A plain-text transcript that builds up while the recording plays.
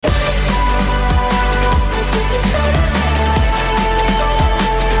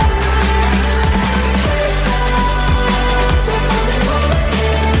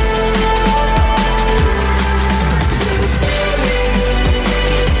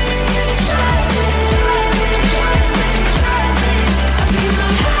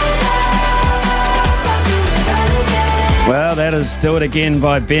that is Do It Again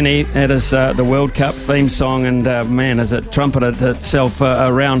by Benny. That is the World Cup theme song, and man, has it trumpeted itself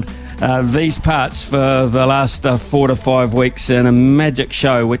around these parts for the last 4 to 5 weeks in a magic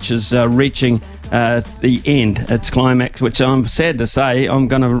show which is reaching the end, its climax, which I'm sad to say I'm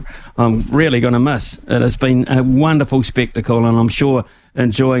really going to miss. It has been a wonderful spectacle, and I'm sure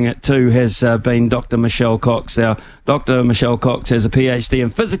enjoying it too has been Dr. Michelle Cox. Dr. Michelle Cox has a PhD in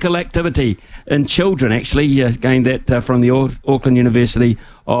physical activity in children, actually, gained that from the Auckland University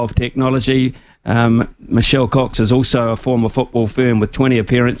of Technology. Michelle Cox is also a former football Fern with 20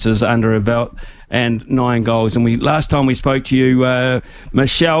 appearances under her belt and 9 goals. And last time we spoke to you,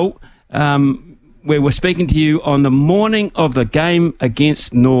 Michelle, we were speaking to you on the morning of the game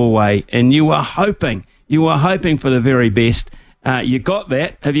against Norway, and you were hoping for the very best. You got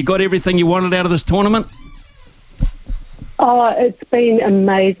that. Have you got everything you wanted out of this tournament? Oh, it's been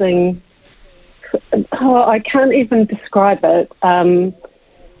amazing. Oh, I can't even describe it.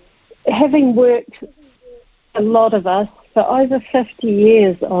 Having worked, a lot of us, for over 50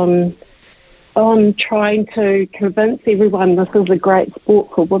 years on trying to convince everyone this is a great sport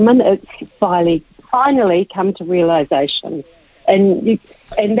for women, it's finally come to realisation. And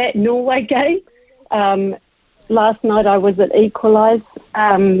that Norway game, last night I was at Equalise,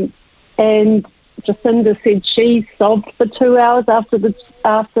 and Jacinda said she sobbed for 2 hours after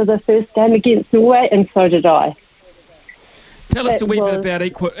the first game against Norway, and so did I. Tell us a wee bit about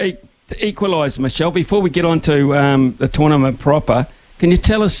Equalise, Michelle, before we get on to the tournament proper. Can you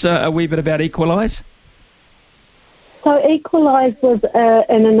tell us a wee bit about Equalise? So Equalise was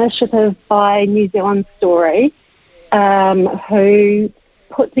an initiative by New Zealand Story, who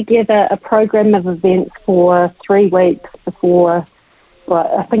put together a program of events for 3 weeks before,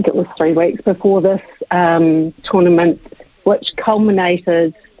 well, I think it was 3 weeks before this tournament, which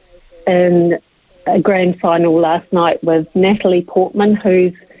culminated in a grand final last night with Natalie Portman,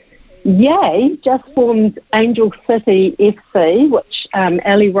 who's just formed Angel City FC, which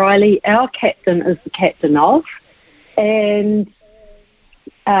Ali Riley, our captain, is the captain of, and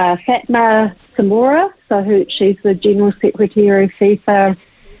Fatma Samora, she's the General Secretary of FIFA,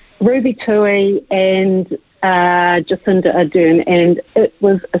 Ruby Tui, and Jacinda Ardern, and it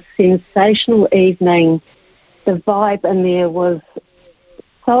was a sensational evening. The vibe in there was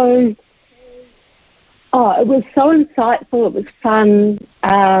so... it was so insightful, it was fun,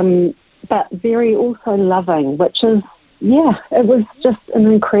 but very also loving, which is, it was just an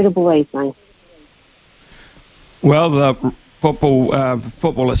incredible evening. Well, the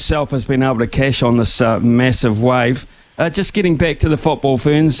football itself has been able to cash on this massive wave. Just getting back to the football,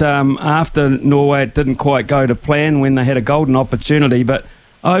 Ferns, after Norway it didn't quite go to plan when they had a golden opportunity, but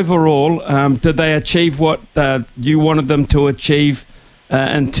overall, did they achieve what you wanted them to achieve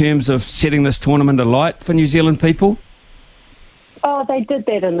in terms of setting this tournament alight for New Zealand people? Oh, they did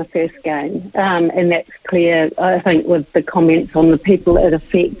that in the first game, and that's clear. I think with the comments on the people it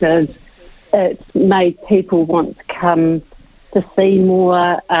affected, it made people want to come to see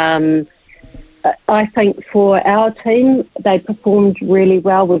more. I think for our team, they performed really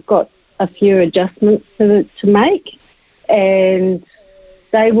well. We've got a few adjustments to make, and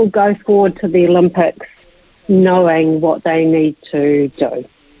they will go forward to the Olympics knowing what they need to do,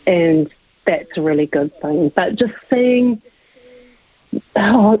 and that's a really good thing. But just seeing,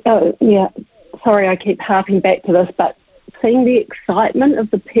 sorry I keep harping back to this, but seeing the excitement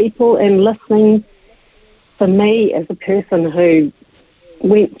of the people and listening, for me as a person who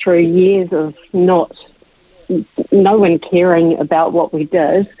went through years of no one caring about what we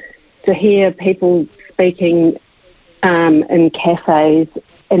did, to hear people speaking in cafes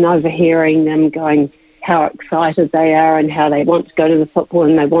and overhearing them going how excited they are and how they want to go to the football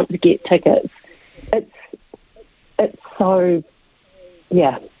and they want to get tickets. It's so,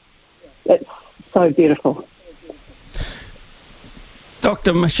 it's so beautiful.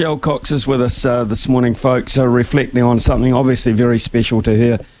 Dr. Michelle Cox is with us this morning, folks, reflecting on something obviously very special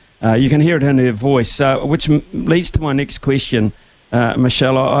to her. You can hear it in her voice, which leads to my next question,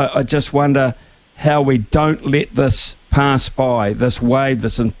 Michelle. I just wonder how we don't let this pass by, this wave,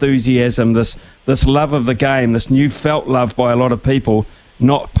 this enthusiasm, this love of the game, this new felt love by a lot of people,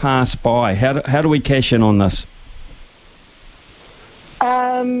 not pass by. How do we cash in on this?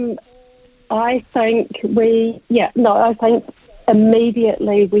 I think I think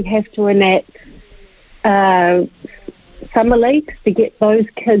immediately we have to enact summer leagues to get those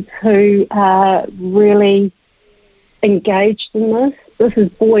kids who are really engaged in this. This is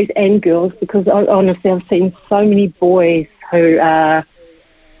boys and girls, because honestly I've seen so many boys who are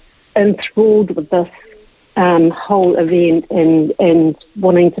enthralled with this whole event and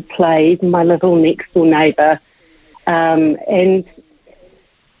wanting to play. Even my little next door neighbour, And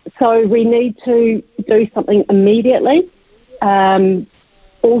so we need to do something immediately.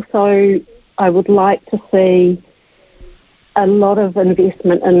 Also, I would like to see a lot of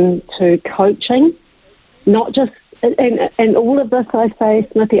investment into coaching, not just, and all of this I say,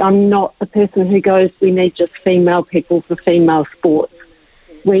 Smithy, I'm not the person who goes, we need just female people for female sports.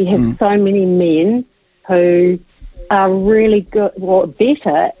 We have so many men who are really good, well,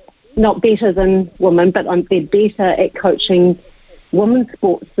 better, not better than women, but they're better at coaching women's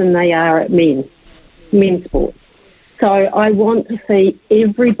sports than they are at men's sports. So I want to see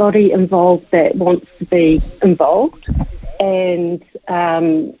everybody involved that wants to be involved, and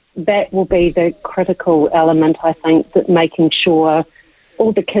that will be the critical element, I think, that making sure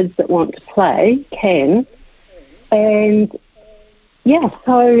all the kids that want to play can. And, yeah,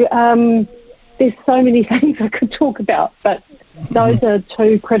 so there's so many things I could talk about, but those are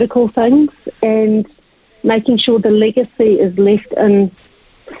two critical things, and making sure the legacy is left in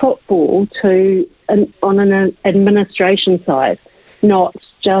football on an administration side, not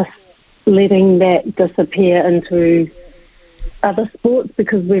just letting that disappear into other sports,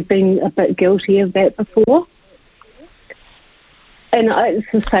 because we've been a bit guilty of that before. And it's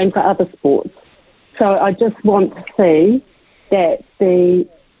the same for other sports. So I just want to see that the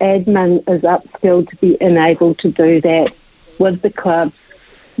admin is upskilled to be enabled to do that with the clubs,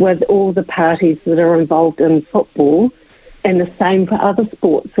 with all the parties that are involved in football, and the same for other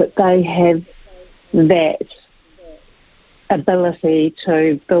sports, that they have that ability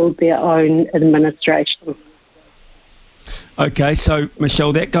to build their own administration. Okay, so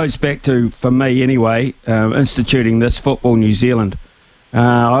Michelle, that goes back to, for me anyway, instituting this Football New Zealand.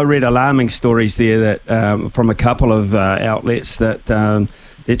 I read alarming stories there that from a couple of outlets that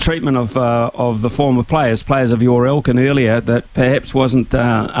their treatment of the former players of your ilk and earlier, that perhaps wasn't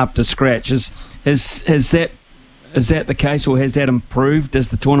up to scratch. Is that the case, or has that improved as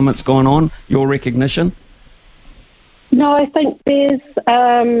the tournament's gone on, your recognition? No, I think there's...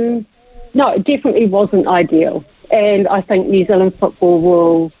 no, it definitely wasn't ideal. And I think New Zealand football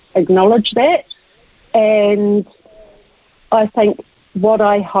will acknowledge that. And I think what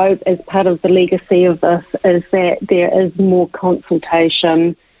I hope as part of the legacy of this is that there is more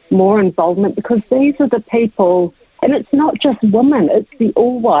consultation, more involvement, because these are the people, and it's not just women, it's the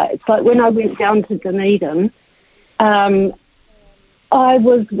All Whites. Like when I went down to Dunedin, I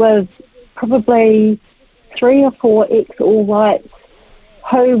was with probably 3 or 4 ex-All Whites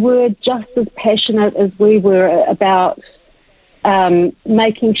who were just as passionate as we were about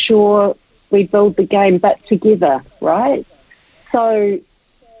making sure we build the game, but together, right? So,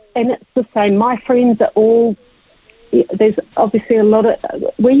 and it's the same. My friends are all, there's obviously a lot of,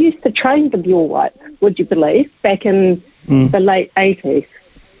 we used to train with the All Whites, would you believe, back in the late 80s.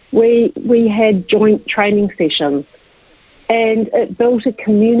 We had joint training sessions, and it built a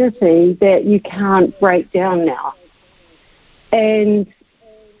community that you can't break down now. And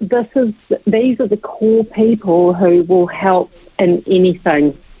these are the core people who will help in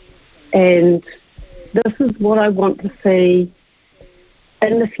anything. And this is what I want to see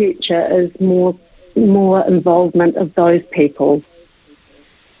in the future, is more involvement of those people.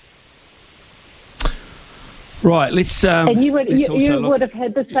 Right, let's... and you would have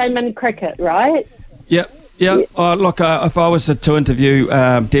had the same in cricket, right? Yep. Yeah, look, if I was to interview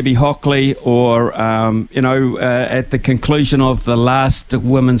Debbie Hockley, or, at the conclusion of the last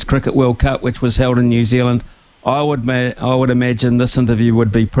Women's Cricket World Cup, which was held in New Zealand, I would imagine this interview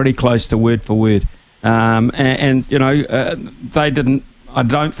would be pretty close to word for word. They didn't, I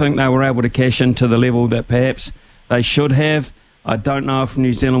don't think they were able to cash in to the level that perhaps they should have. I don't know if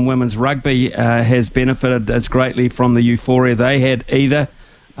New Zealand women's rugby has benefited as greatly from the euphoria they had either.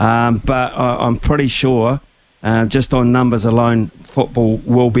 But I'm pretty sure, just on numbers alone, football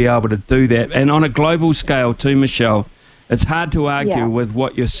will be able to do that. And on a global scale too, Michelle, it's hard to argue with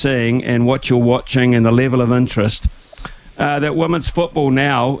what you're seeing and what you're watching and the level of interest. That women's football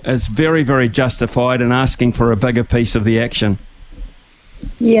now is very, very justified in asking for a bigger piece of the action.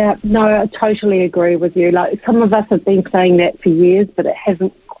 Yeah, no, I totally agree with you. Like, some of us have been saying that for years, but it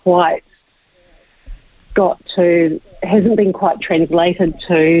hasn't quite been quite translated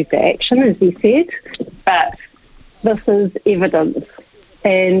to the action, as you said. But this is evidence.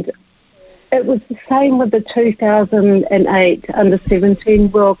 And it was the same with the 2008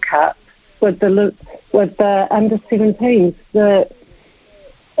 Under-17 World Cup with the Under-17s.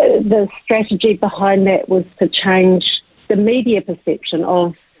 The strategy behind that was to change the media perception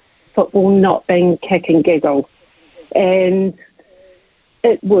of football not being kick and giggle. And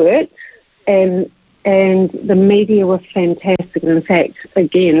it worked, and the media were fantastic. In fact,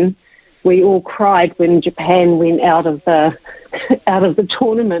 again, we all cried when Japan went out of the out of the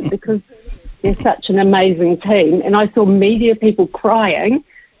tournament because they're such an amazing team. And I saw media people crying,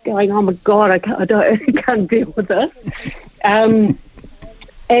 going, "Oh my God, I can't deal with this." And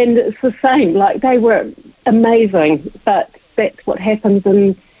it's the same. Like, they were amazing, but that's what happens.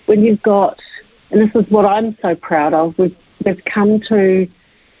 And when you've got, and this is what I'm so proud of, we've come to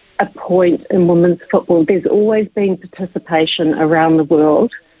a point in women's football. There's always been participation around the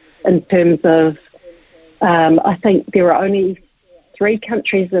world in terms of, I think there are only 3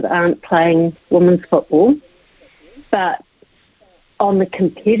 countries that aren't playing women's football, but on the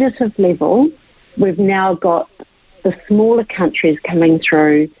competitive level, we've now got the smaller countries coming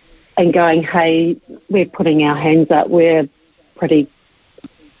through and going, "Hey, we're putting our hands up, we're pretty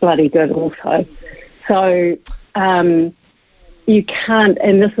bloody good also." So you can't,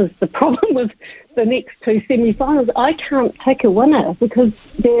 and this is the problem with the next 2 semi-finals, I can't pick a winner because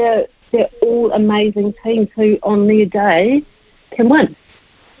they're all amazing teams who on their day can win.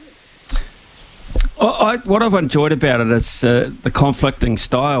 What I've enjoyed about it is the conflicting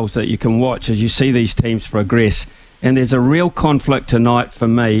styles that you can watch as you see these teams progress. And there's a real conflict tonight for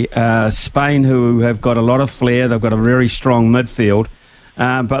me. Spain, who have got a lot of flair, they've got a very strong midfield,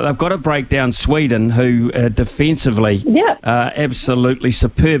 but they've got to break down Sweden, who defensively absolutely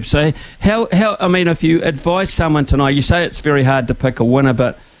superb. So how I mean, if you advise someone tonight, you say it's very hard to pick a winner,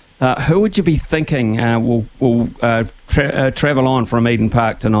 but who would you be thinking will travel on from Eden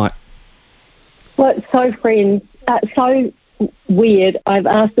Park tonight? Well, it's so weird. I've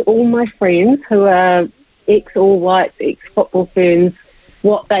asked all my friends who are ex-All Whites, ex-football fans,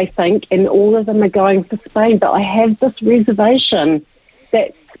 what they think, and all of them are going for Spain. But I have this reservation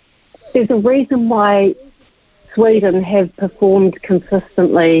that there's a reason why Sweden have performed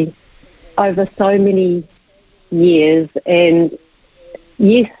consistently over so many years. And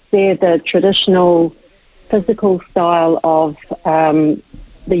yes, they're the traditional physical style of the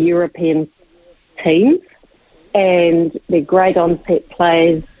European teams, and they're great on set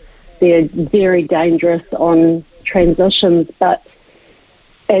plays. They're very dangerous on transitions, but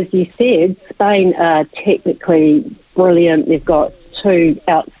as you said, Spain are technically brilliant. They've got 2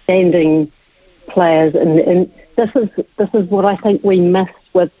 outstanding players, and this is what I think we missed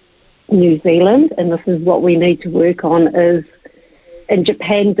with New Zealand, and this is what we need to work on. Is, and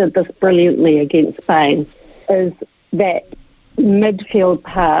Japan did this brilliantly against Spain, is that midfield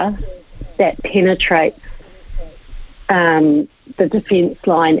pass that penetrates the defence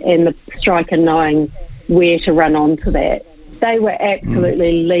line and the striker knowing where to run onto that. They were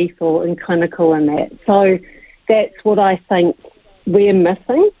absolutely lethal and clinical in that. So that's what I think we're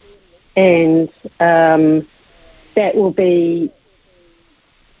missing, and that will be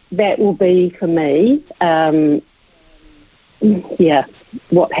for me,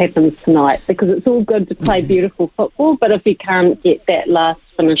 what happens tonight, because it's all good to play beautiful football, but if you can't get that last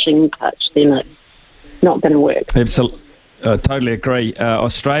finishing touch, then it's not going to work. Absolutely. Totally agree.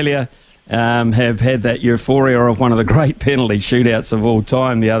 Australia have had that euphoria of one of the great penalty shootouts of all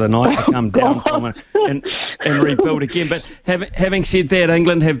time the other night to come down from it and rebuild again. But having said that,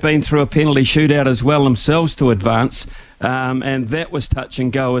 England have been through a penalty shootout as well themselves to advance, and that was touch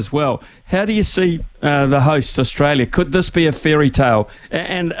and go as well. How do you see the hosts, Australia? Could this be a fairy tale?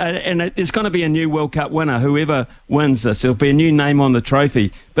 And there's going to be a new World Cup winner, whoever wins this. There'll be a new name on the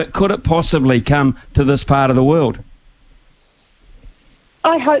trophy. But could it possibly come to this part of the world?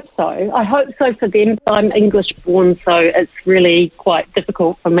 I hope so. I hope so for them. I'm English born, so it's really quite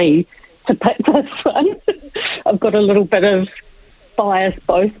difficult for me to pick this one. I've got a little bit of bias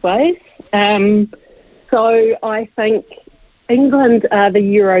both ways. So I think England are the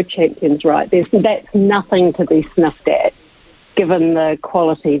Euro champions, right? That's nothing to be sniffed at, given the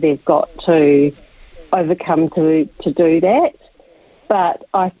quality they've got to overcome to do that. But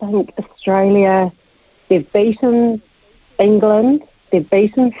I think Australia, they've beaten England. They've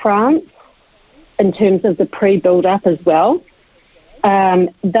beaten France in terms of the pre-build-up as well.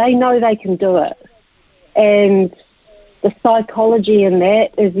 They know they can do it. And the psychology in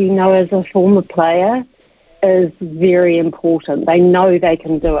that, as you know, as a former player, is very important. They know they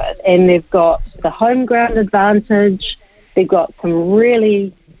can do it. And they've got the home ground advantage. They've got some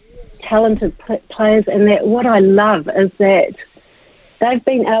really talented players. And that what I love is that they've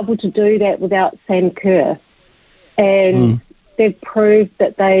been able to do that without Sam Kerr. And they've proved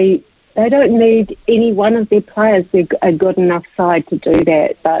that they don't need any one of their players. They're a good enough side to do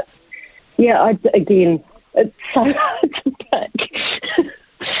that. But, yeah, again, it's so hard to pick.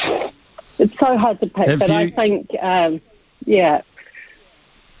 It's so hard to pick. But I think,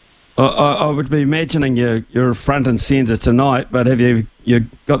 I would be imagining you're front and centre tonight, but have you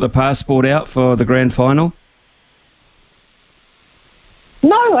got the passport out for the grand final?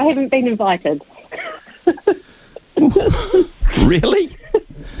 No, I haven't been invited. Really?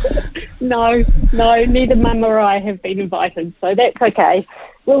 No, neither Mum or I have been invited, so that's okay.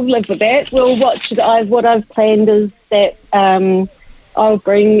 We'll live with that. We'll watch. What I've planned is that I'll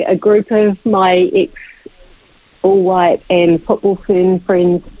bring a group of my ex-all-white and football Fern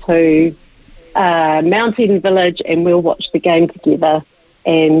friends to Mount Eden Village, and we'll watch the game together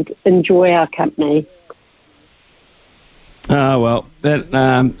and enjoy our company. Well,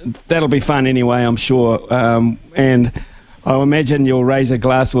 that'll be fun anyway, I'm sure. And I imagine you'll raise a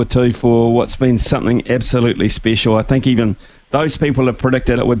glass or two for what's been something absolutely special. I think even those people have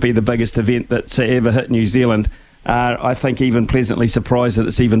predicted it would be the biggest event that's ever hit New Zealand. I think even pleasantly surprised that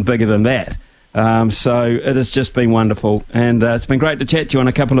it's even bigger than that. So it has just been wonderful. And it's been great to chat to you on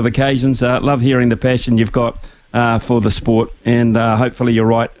a couple of occasions. Love hearing the passion you've got for the sport, and hopefully you're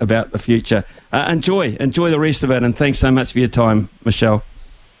right about the future. Enjoy the rest of it, and thanks so much for your time, Michelle.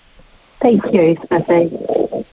 Thank you, Smithy.